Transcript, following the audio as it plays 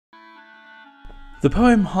The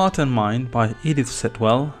poem Heart and Mind by Edith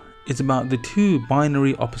Sitwell is about the two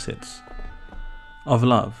binary opposites of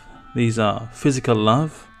love. These are physical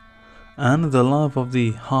love and the love of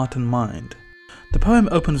the heart and mind. The poem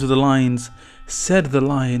opens with the lines, "Said the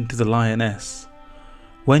lion to the lioness,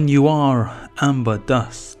 when you are amber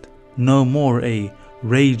dust, no more a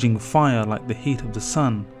raging fire like the heat of the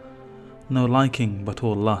sun, no liking but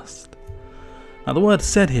all lust." Now the word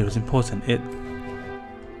 "said" here is important. It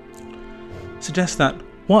suggests that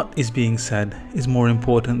what is being said is more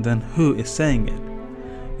important than who is saying it.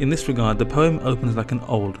 In this regard, the poem opens like an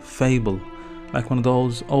old fable, like one of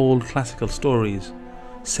those old classical stories,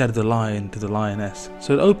 "Said the lion to the lioness."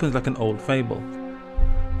 So it opens like an old fable.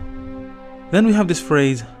 Then we have this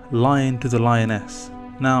phrase, "lion to the lioness."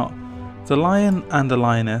 Now, the lion and the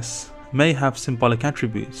lioness may have symbolic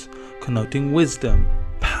attributes connoting wisdom,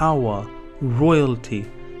 power, royalty,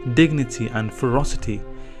 dignity, and ferocity.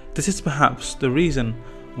 This is perhaps the reason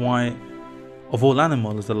why, of all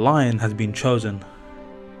animals, the lion has been chosen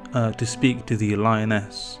to speak to the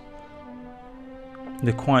lioness.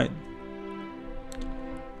 They're quite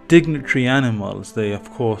dignitary animals. The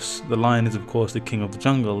lion is of course the king of the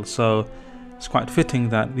jungle, so it's quite fitting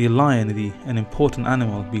that the lion, an important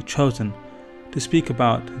animal, be chosen to speak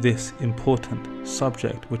about this important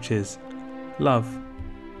subject, which is love.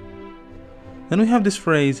 Then we have this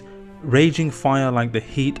phrase, "raging fire like the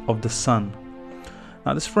heat of the sun."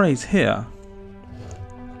 Now this phrase here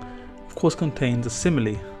of course contains a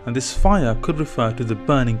simile, and this fire could refer to the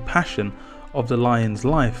burning passion of the lion's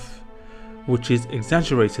life, which is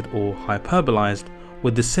exaggerated or hyperbolized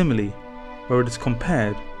with the simile, where it is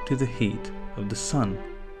compared to the heat of the sun.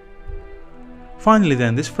 Finally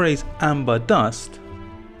then, this phrase "amber dust"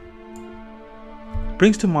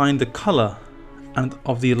 brings to mind the color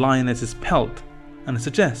of the lioness's pelt, and it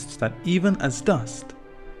suggests that even as dust,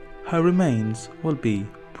 her remains will be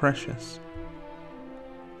precious.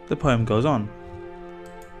 The poem goes on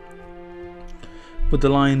with the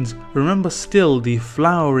lines, "Remember still the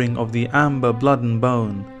flowering of the amber blood and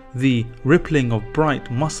bone, the rippling of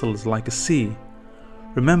bright muscles like a sea.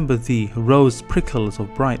 Remember the rose prickles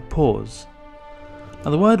of bright pores."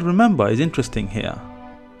 Now the word "remember" is interesting here.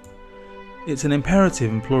 It's an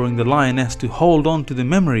imperative imploring the lioness to hold on to the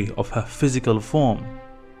memory of her physical form.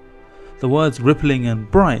 The words rippling and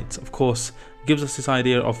bright, of course, gives us this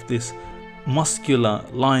idea of this muscular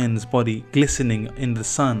lion's body glistening in the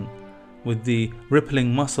sun, with the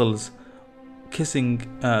rippling muscles kissing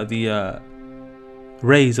the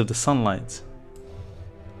rays of the sunlight.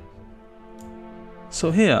 So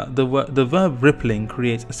here, the verb rippling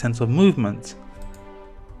creates a sense of movement.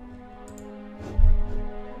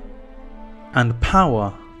 And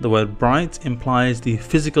power, the word bright, implies the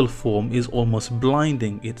physical form is almost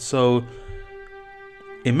blinding. It's so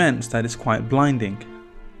immense that it's quite blinding.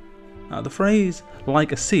 Now the phrase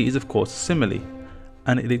 "like a sea" is of course a simile,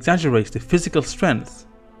 and it exaggerates the physical strength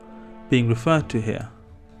being referred to here.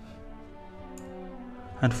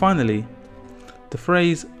 And finally, the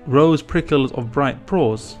phrase "rose prickles of bright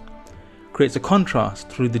paws" creates a contrast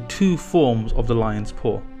through the two forms of the lion's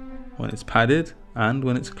paw, when it's padded and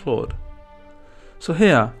when it's clawed. So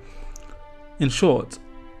here, in short,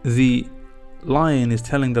 the lion is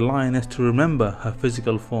telling the lioness to remember her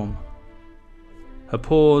physical form, her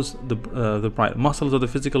paws, the bright muscles of the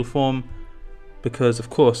physical form, because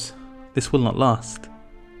of course this will not last,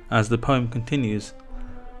 as the poem continues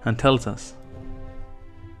and tells us.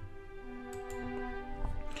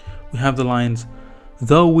 We have the lines,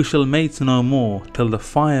 "Though we shall mate no more, till the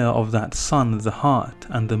fire of that sun the heart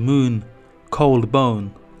and the moon cold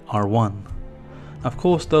bone are one." Of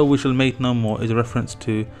course, "though we shall mate no more" is a reference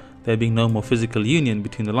to there being no more physical union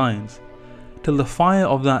between the lions. "Till the fire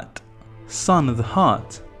of that sun of the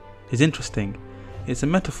heart" is interesting. It's a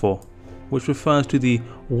metaphor which refers to the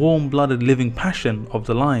warm-blooded living passion of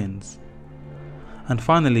the lions. And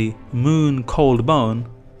finally, "moon cold bone"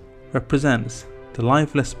 represents the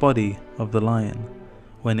lifeless body of the lion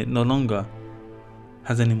when it no longer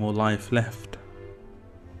has any more life left.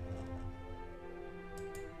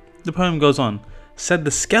 The poem goes on, "Said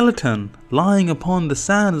the skeleton lying upon the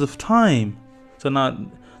sands of time." So now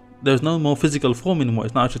there's no more physical form anymore,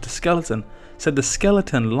 it's now just a skeleton. "Said the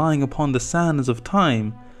skeleton lying upon the sands of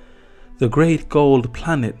time, the great gold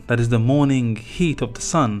planet that is the morning heat of the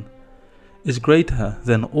sun is greater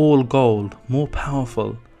than all gold, more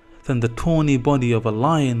powerful than the tawny body of a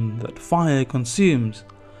lion that fire consumes.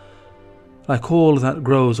 Like all that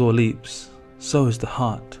grows or leaps, so is the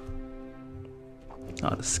heart."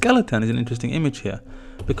 Now the skeleton is an interesting image here,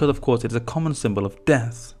 because of course it is a common symbol of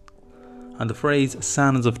death, and the phrase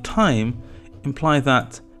 "sands of time" imply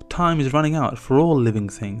that time is running out for all living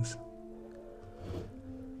things.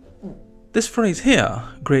 This phrase here,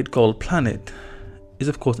 great gold planet, is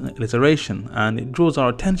of course an alliteration, and it draws our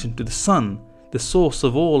attention to the sun, the source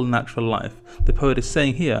of all natural life. The poet is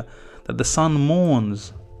saying here that the sun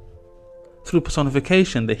mourns. Through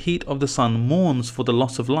personification, the heat of the sun mourns for the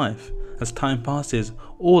loss of life. As time passes,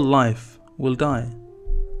 all life will die.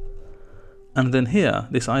 And then here,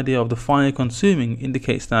 this idea of the fire consuming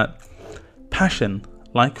indicates that passion,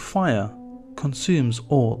 like fire, consumes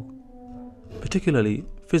all, particularly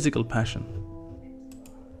physical passion.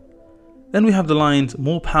 Then we have the lines,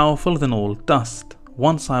 more powerful than all dust.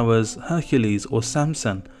 Once I was Hercules or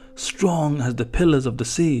Samson, strong as the pillars of the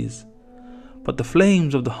seas. But the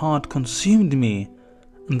flames of the heart consumed me,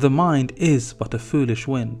 and the mind is but a foolish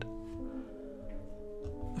wind.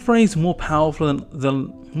 The phrase more powerful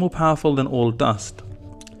than all dust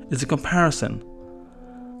is a comparison,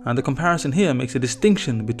 and the comparison here makes a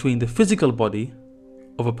distinction between the physical body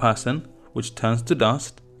of a person, which turns to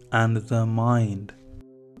dust, and the mind.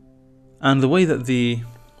 And the way that the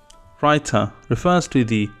writer refers to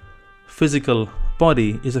the physical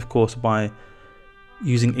body is of course by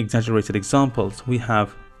using exaggerated examples. We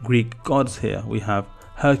have Greek gods here, we have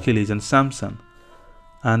Hercules and Samson,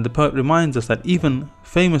 and the poet reminds us that even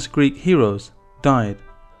famous Greek heroes died.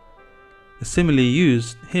 The simile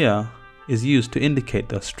used here is used to indicate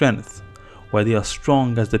their strength, where they are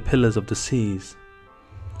strong as the pillars of the seas.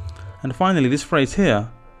 And finally, this phrase here,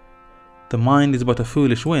 the mind is but a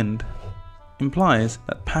foolish wind, implies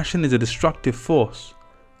that passion is a destructive force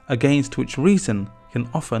against which reason can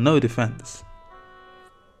offer no defense.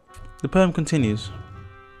 The poem continues.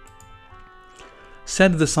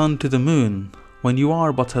 Said the sun to the moon, when you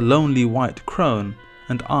are but a lonely white crone,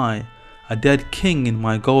 and I, a dead king in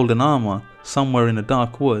my golden armour, somewhere in a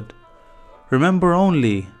dark wood, remember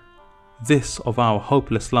only this of our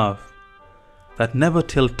hopeless love, that never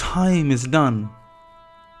till time is done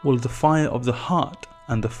will the fire of the heart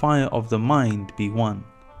and the fire of the mind be one.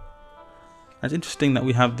 It's interesting that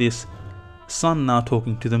we have this sun now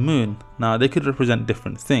talking to the moon. Now they could represent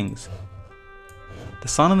different things. The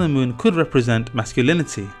sun and the moon could represent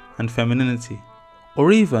masculinity and femininity,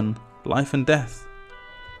 or even life and death.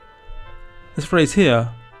 This phrase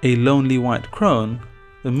here, a lonely white crone,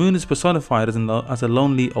 the moon is personified as a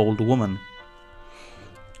lonely old woman.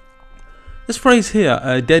 This phrase here,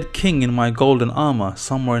 a dead king in my golden armour,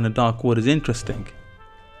 somewhere in a dark wood, is interesting.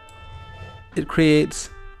 It creates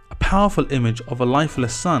a powerful image of a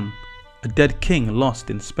lifeless sun, a dead king lost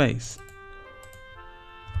in space.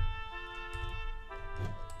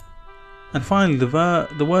 And finally,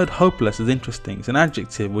 the word hopeless is interesting. It's an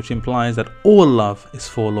adjective which implies that all love is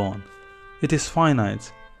forlorn. It is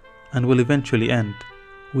finite and will eventually end.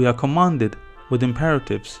 We are commanded with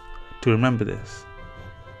imperatives to remember this.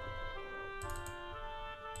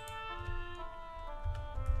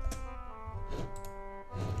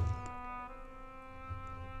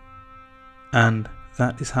 And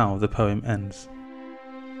that is how the poem ends.